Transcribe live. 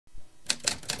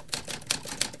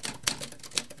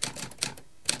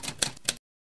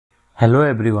Hello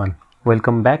everyone,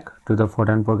 welcome back to the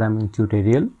Fortran Programming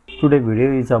Tutorial. Today's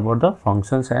video is about the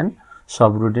functions and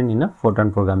subroutine in a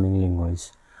Fortran programming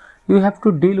language. You have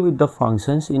to deal with the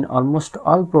functions in almost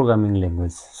all programming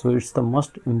languages, so it's the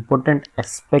most important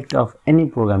aspect of any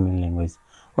programming language.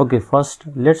 Okay, first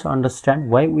let's understand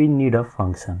why we need a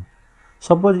function.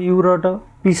 Suppose you wrote a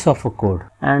piece of a code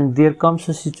and there comes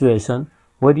a situation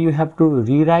where you have to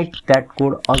rewrite that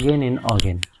code again and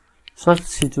again. Such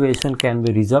situation can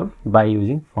be resolved by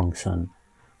using function.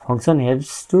 Function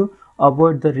helps to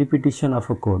avoid the repetition of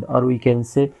a code, or we can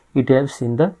say it helps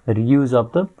in the reuse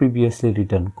of the previously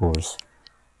written codes.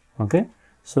 Okay,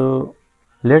 so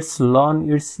let's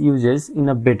learn its uses in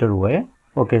a better way.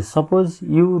 Okay, suppose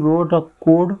you wrote a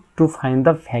code to find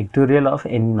the factorial of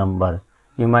any number.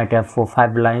 You might have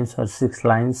 5 lines or 6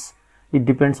 lines. It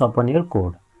depends upon your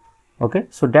code. Okay,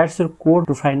 so that's your code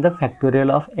to find the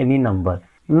factorial of any number.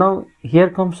 Now here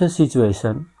comes a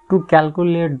situation to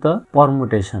calculate the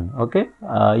permutation. Okay,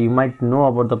 you might know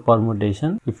about the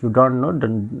permutation. If you don't know,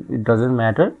 then it doesn't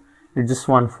matter. It's just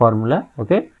one formula.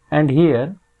 Okay, and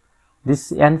here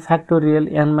this n factorial,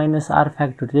 n minus r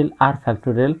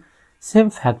factorial, same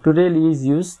factorial is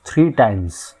used 3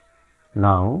 times.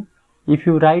 Now if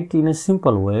you write in a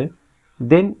simple way,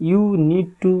 then you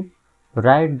need to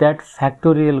write that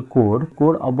factorial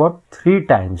code about 3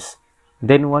 times.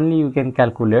 Then only you can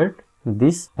calculate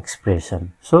this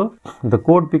expression. So the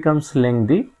code becomes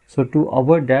lengthy. So to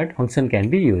avoid that, function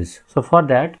can be used. So for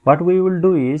that, what we will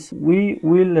do is we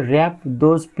will wrap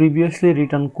those previously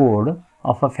written code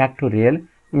of a factorial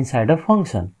inside a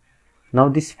function. Now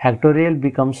this factorial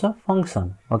becomes a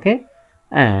function. Okay,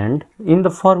 and in the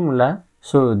formula,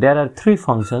 so there are 3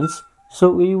 functions.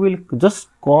 So we will just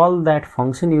call that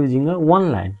function using a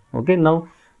one line. Okay, now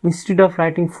instead of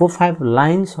writing 4-5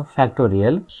 lines of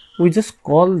factorial, we just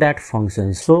call that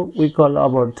function. So we call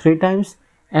about 3 times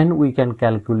and we can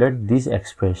calculate this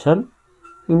expression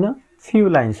in a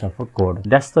few lines of a code.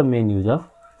 That's the main use of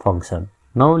function.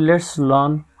 Now let's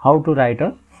learn how to write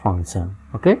a function.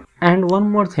 Okay, and one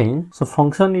more thing, so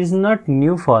function is not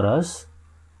new for us,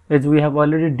 as we have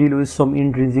already dealt with some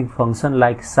intrinsic function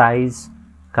like size,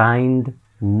 kind,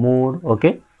 mode.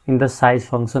 Okay, in the size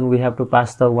function we have to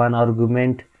pass the one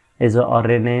argument as an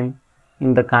array name.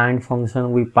 In the kind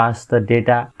function we pass the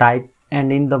data type,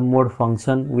 and in the mode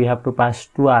function we have to pass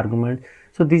 2 arguments.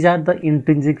 So these are the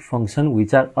intrinsic functions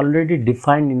which are already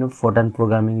defined in a Fortran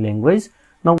programming language.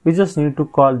 Now we just need to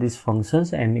call these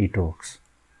functions and it works.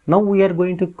 Now we are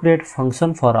going to create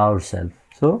function for ourselves.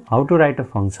 So how to write a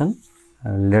function?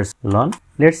 Let's learn.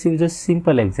 Let's use a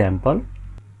simple example,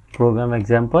 program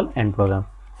example and program.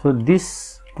 So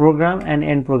this program and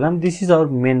end program, this is our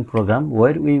main program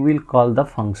where we will call the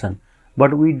function,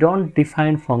 but we don't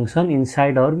define function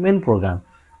inside our main program.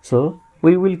 So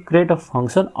we will create a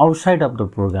function outside of the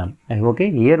program. Okay,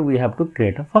 here we have to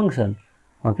create a function.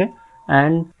 Okay,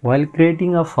 and while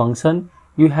creating a function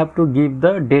you have to give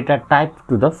the data type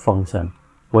to the function,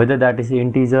 whether that is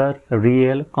integer,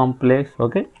 real, complex.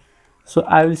 Okay, so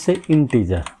I will say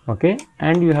integer. Okay,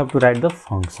 and you have to write the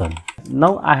function.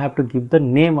 Now I have to give the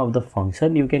name of the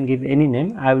function. You can give any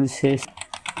name. I will say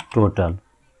total.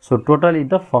 So total is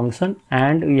the function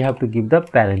and you have to give the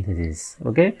parenthesis.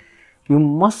 Okay, you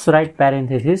must write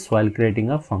parenthesis while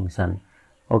creating a function.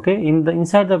 Okay,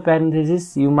 inside the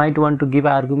parenthesis you might want to give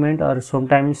argument, or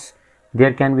sometimes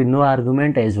there can be no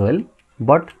argument as well,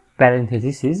 but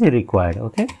parenthesis is required.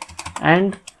 Okay,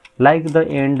 and like the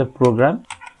end program,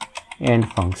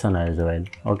 end function as well.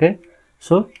 Okay,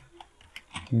 so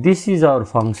this is our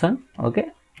function. Okay,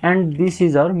 and this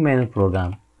is our main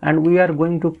program, and we are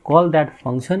going to call that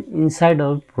function inside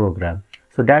our program.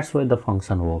 So that's why the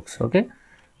function works. Okay,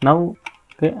 now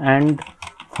okay, and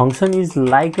function is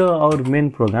like our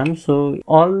main program, so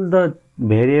all the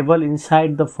variable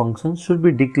inside the function should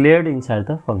be declared inside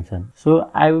the function. So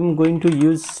I am going to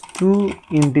use 2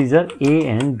 integer a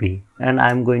and b, and I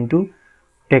am going to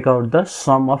take out the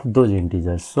sum of those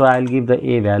integers. So I'll give the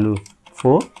a value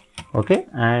 4, okay,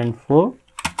 and 4,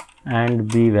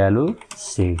 and b value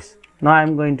 6. Now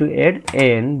I'm going to add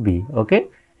a and b. Okay,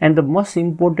 and the most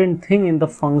important thing in the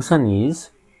function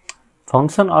is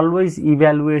function always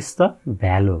evaluates the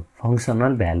value,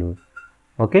 functional value.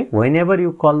 Okay, whenever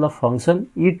you call the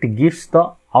function, it gives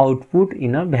the output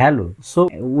in a value. So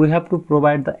we have to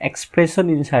provide the expression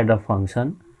inside the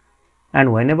function,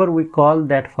 and whenever we call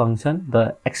that function,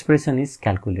 the expression is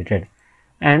calculated,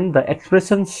 and the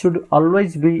expression should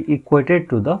always be equated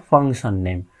to the function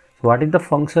name. So what is the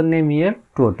function name here?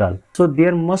 Total. So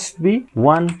there must be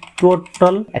one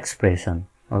total expression.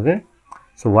 Okay,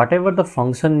 so whatever the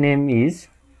function name is,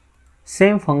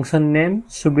 same function name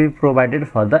should be provided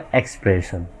for the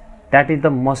expression. That is the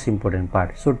most important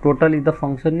part. So total is the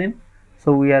function name,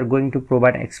 so we are going to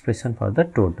provide expression for the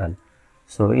total.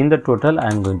 So in the total I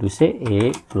am going to say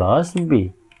a plus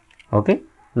b. Okay,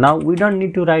 now we don't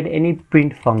need to write any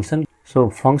print function. So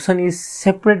function is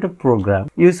separate program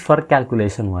used for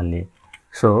calculation only.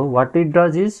 So what it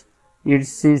does is, it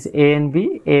is a and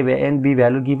b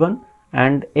value given,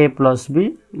 and a plus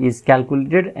b is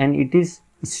calculated and it is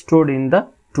stored in the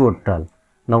total.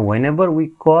 Now whenever we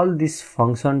call this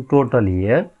function total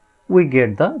here, we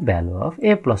get the value of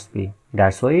a plus b.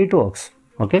 That's why it works.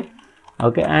 Okay,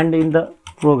 and in the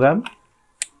program,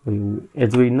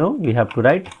 as we know, we have to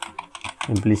write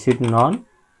implicit none.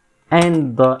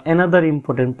 And the another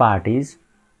important part is,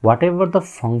 whatever the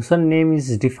function name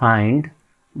is defined,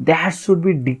 that should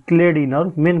be declared in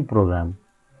our main program.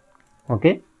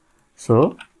 Okay,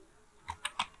 so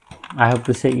I have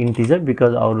to say integer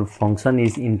because our function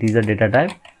is integer data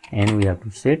type, and we have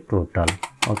to say total.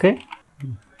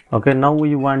 Okay, now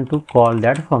we want to call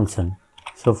that function.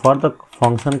 So for the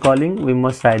function calling, we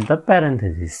must write the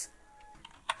parenthesis.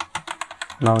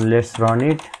 Now let's run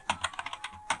it.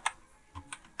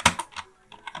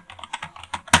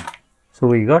 So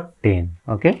we got 10.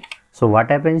 Okay, so what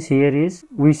happens here is,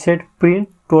 we set print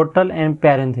total and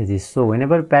parenthesis. So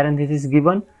whenever parenthesis is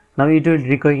given, now it will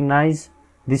recognize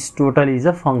this total is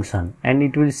a function and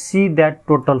it will see that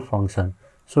total function.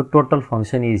 So total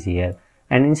function is here,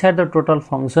 and inside the total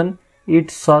function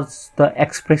it sorts the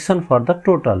expression for the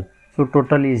total. So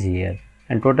total is here,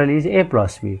 and total is a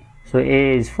plus b. So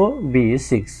a is 4, b is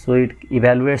 6. So it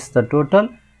evaluates the total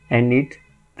and it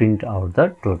print out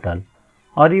the total.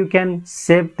 Or you can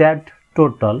save that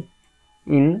total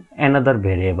in another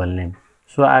variable name.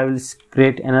 So I will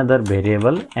create another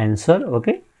variable answer.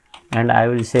 Okay, and I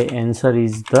will say answer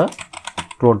is the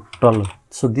total.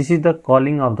 So this is the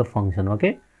calling of the function.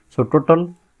 Okay, so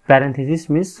total parenthesis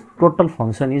means total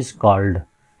function is called,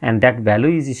 and that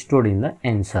value is stored in the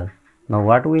answer. Now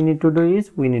what we need to do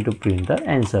is, we need to print the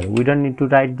answer. We don't need to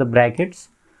write the brackets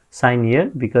sign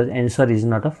here because answer is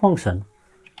not a function.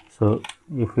 So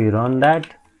if we run that,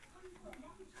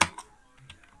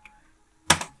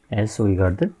 yes, we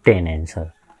got the 10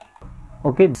 answer.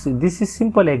 Okay, so this is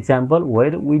simple example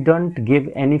where we don't give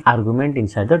any argument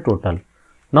inside the total.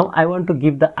 Now I want to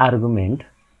give the argument.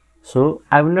 So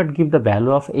I will not give the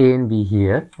value of a and b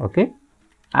here. Okay,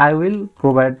 I will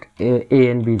provide a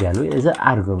and b value as an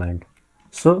argument.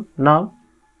 So now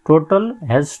total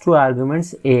has two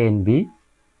arguments, a and b,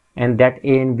 and that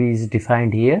a and b is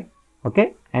defined here.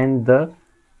 Okay, and the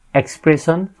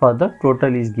expression for the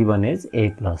total is given as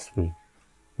a plus b.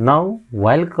 Now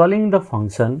while calling the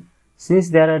function, since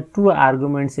there are two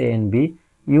arguments a and b,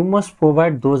 you must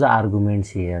provide those arguments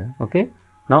here. Okay,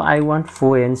 now I want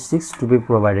 4 and 6 to be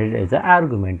provided as an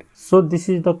argument. So this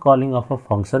is the calling of a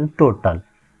function total.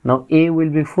 Now a will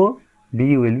be 4,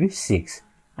 b will be 6,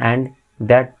 and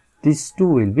that these two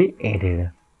will be added.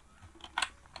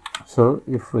 So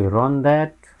if we run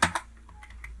that,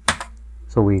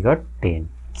 so we got 10,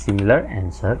 similar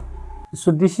answer.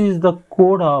 So this is the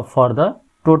code for the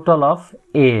total of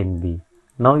a and b.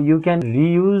 Now you can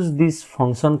reuse this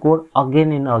function code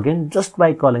again and again just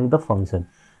by calling the function.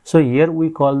 So here we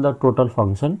call the total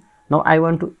function. Now I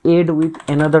want to add with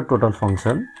another total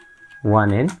function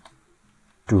 1 and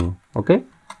 2. Okay,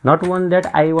 not one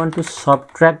that, I want to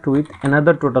subtract with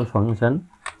another total function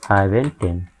 5 and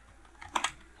 10.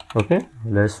 Okay,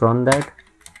 let's run that.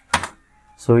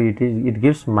 So it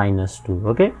gives minus 2.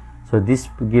 Okay, so this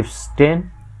gives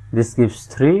 10, this gives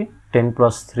 3, 10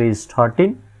 plus 3 is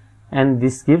 13, and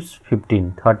this gives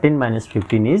 15. 13 minus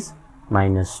 15 is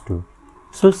minus 2.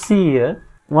 So see here,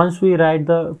 once we write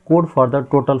the code for the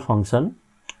total function,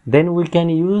 then we can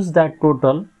use that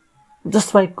total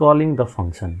just by calling the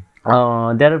function.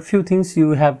 There are few things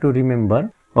you have to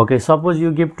remember. Okay, suppose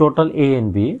you give total a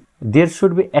and b, there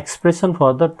should be expression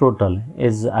for the total,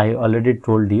 as I already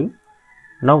told you.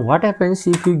 Now what happens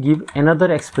if you give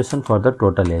another expression for the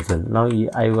total as well? Now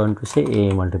I want to say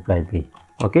a multiply b.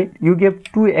 Okay, you give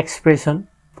two expression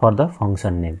for the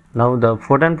function name. Now the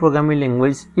Fortran programming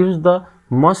language use the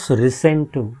most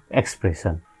recent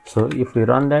expression. So if we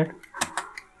run that,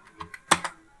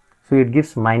 so it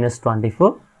gives minus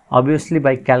 24, obviously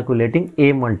by calculating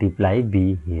a multiply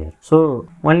b here. So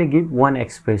only give one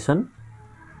expression.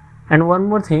 And one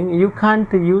more thing, you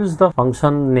can't use the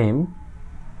function name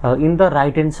in the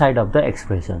right hand side of the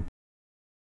expression.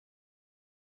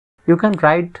 You can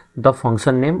write the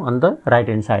function name on the right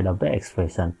hand side of the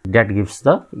expression. That gives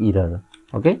the error.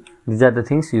 Okay, these are the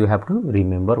things you have to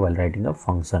remember while writing a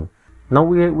function. Now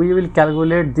we will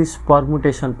calculate this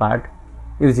permutation part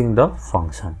using the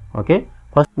function. Okay,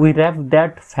 first we wrap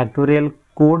that factorial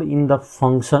code in the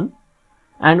function,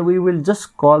 and we will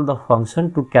just call the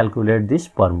function to calculate this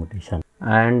permutation.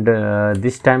 And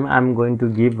this time I'm going to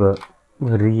give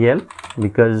real,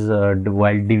 because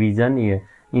while division,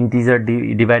 integer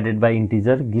divided by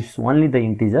integer gives only the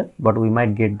integer, but we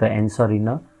might get the answer in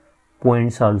a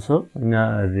points also, in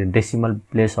a decimal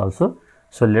place also.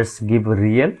 So let's give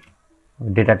real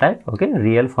data type. Okay,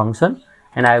 real function,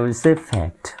 and I will say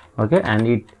fact. Okay, and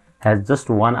it has just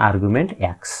one argument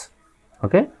x.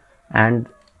 Okay, and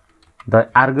the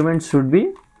argument should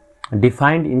be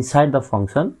defined inside the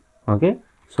function. Okay,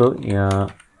 so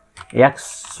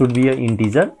x should be an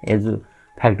integer, as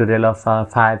factorial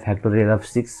of 5, factorial of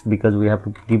 6, because we have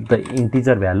to give the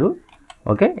integer value.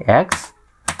 Okay, x.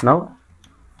 Now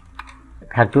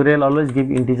factorial always give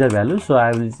integer value, so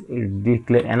I will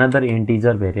declare another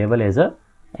integer variable as a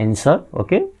answer.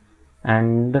 Okay,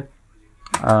 and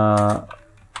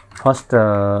first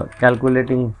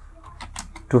calculating,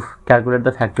 to calculate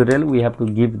the factorial, we have to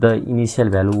give the initial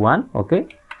value 1. Okay,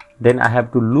 then I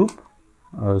have to loop,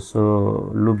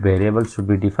 so loop variable should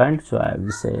be defined, so I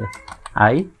will say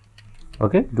I.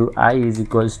 Okay, do I is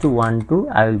equals to 1 to,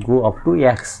 I will go up to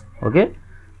x. Okay,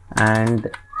 and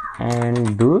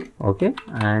do. Okay,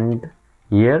 and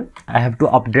here I have to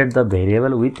update the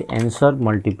variable with answer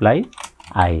multiply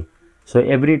I. So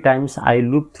every times I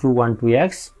loop through 1 to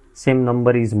x, same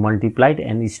number is multiplied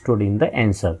and is stored in the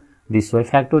answer. This way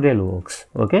factorial works.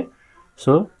 Okay,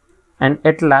 so and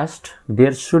at last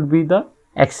there should be the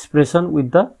expression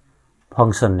with the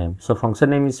function name. So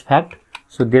function name is fact,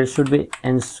 so there should be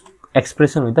an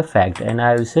expression with the fact, and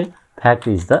I will say fact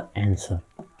is the answer.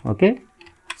 Okay,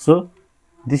 so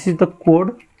this is the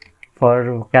code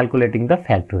for calculating the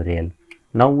factorial.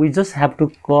 Now we just have to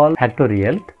call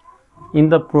factorial. In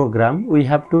the program we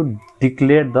have to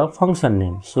declare the function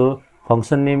name. So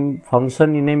function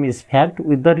name is fact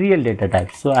with the real data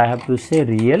type, so I have to say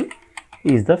real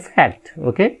is the fact.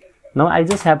 Okay, now I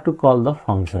just have to call the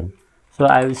function, so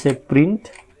I will say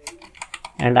print,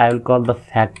 and I will call the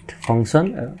fact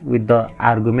function with the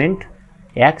argument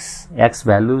x. X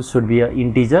value should be an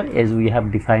integer, as we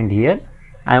have defined here.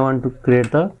 I want to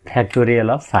create the factorial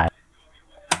of 5.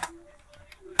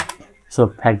 So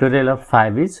factorial of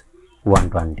 5 is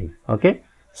 120. Okay,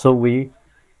 so we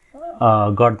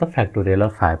got the factorial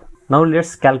of 5. Now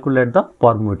let's calculate the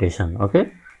permutation.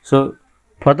 Okay, so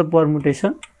for the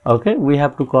permutation, okay, we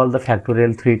have to call the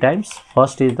factorial 3 times.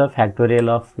 First is the factorial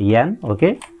of n.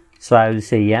 Okay, so I will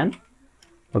say n.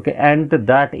 Okay, and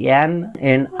that n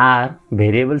and r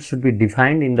variable should be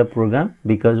defined in the program,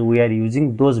 because we are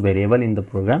using those variable in the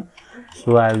program.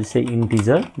 So I will say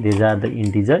integer, these are the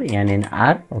integer n and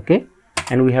r. Okay,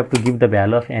 and we have to give the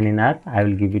value of n and r. I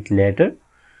will give it later.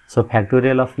 So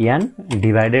factorial of n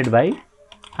divided by,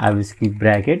 I will keep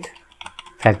bracket,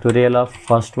 factorial of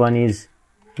first one is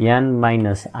n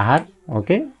minus r.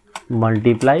 Okay,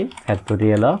 multiply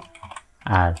factorial of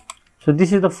r. So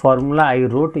this is the formula I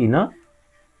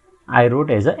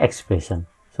wrote as a expression.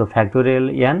 So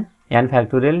factorial n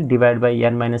factorial divided by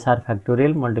n minus r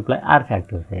factorial multiply r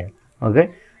factorial.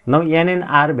 Okay, now n and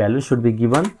r value should be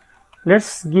given.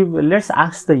 Let's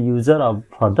ask the user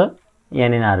for the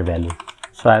n and r value.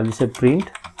 So I will say print,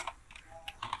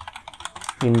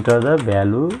 enter the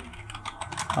value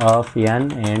of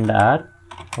n and r.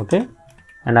 Okay,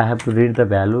 and I have to read the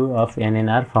value of n and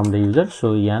r from the user,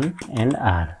 so n and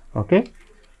r. Okay,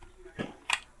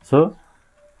 so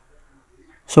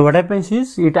what happens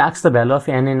is, it asks the value of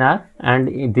n and r,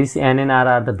 and this n and r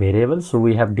are the variables, so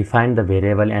we have defined the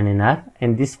variable n and r,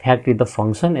 and this fact is the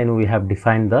function, and we have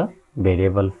defined the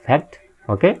variable fact.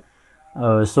 Okay,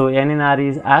 so n and r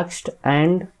is asked,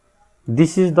 and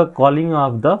this is the calling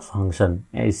of the function,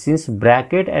 since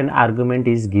bracket and argument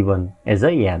is given as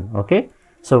a n. Okay,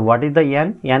 so what is the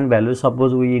n value?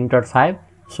 Suppose we entered 5,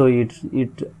 so it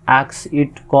asks,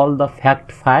 it call the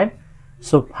fact 5.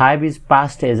 So 5 is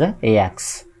passed as a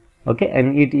ax. Okay,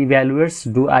 and it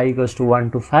evaluates do I equals to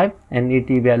 1 to 5, and it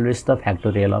evaluates the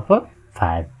factorial of a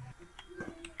 5.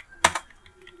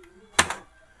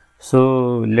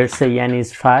 So let's say n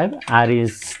is 5, r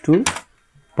is 2,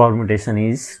 permutation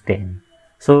is 10.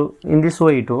 So in this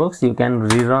way it works. You can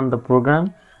rerun the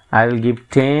program. I will give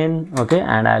 10, okay,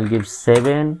 and I will give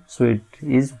 7, so it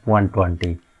is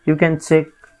 120. You can check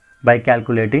by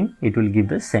calculating, it will give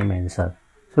the same answer.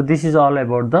 So this is all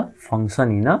about the function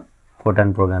in a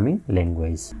Fortran programming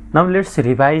language. Now let's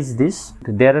revise this.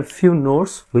 There are few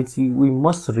notes which we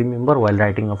must remember while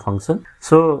writing a function.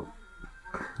 So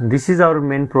this is our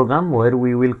main program where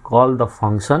we will call the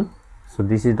function. So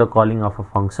this is the calling of a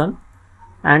function,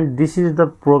 and this is the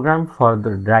program for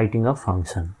the writing a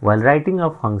function. While writing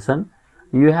a function,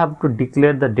 you have to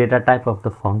declare the data type of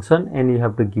the function and you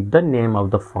have to give the name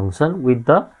of the function with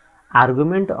the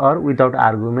argument or without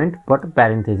argument, but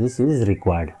parenthesis is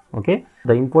required. Okay,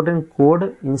 the important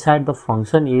code inside the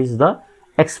function is the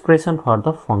expression for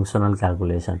the functional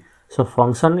calculation. So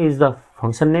function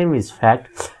name is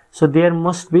fact, so there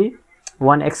must be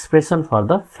one expression for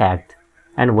the fact,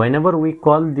 and whenever we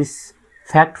call this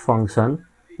fact function,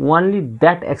 only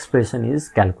that expression is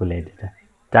calculated.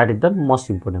 That is the most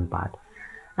important part.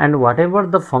 And whatever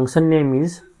the function name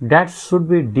is, that should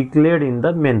be declared in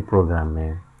the main program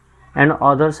name, and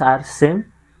others are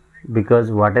same,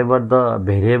 because whatever the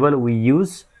variable we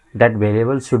use, that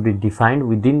variable should be defined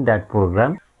within that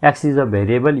program. X is a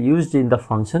variable used in the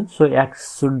function, so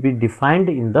X should be defined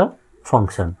in the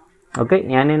function. Okay,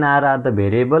 N and R are the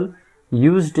variable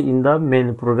used in the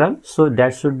main program, so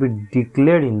that should be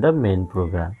declared in the main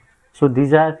program. So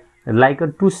these are like a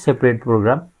two separate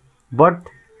program, but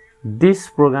this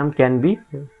program can be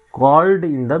called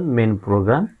in the main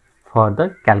program for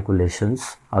the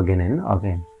calculations again and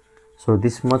again. So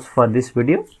this much for this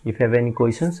video. If you have any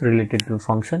questions related to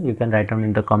function, you can write down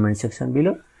in the comment section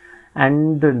below,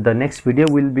 and the next video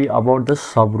will be about the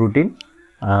subroutine,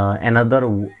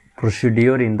 another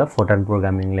procedure in the Fortran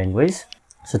programming language.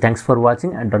 So thanks for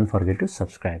watching, and don't forget to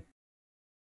subscribe.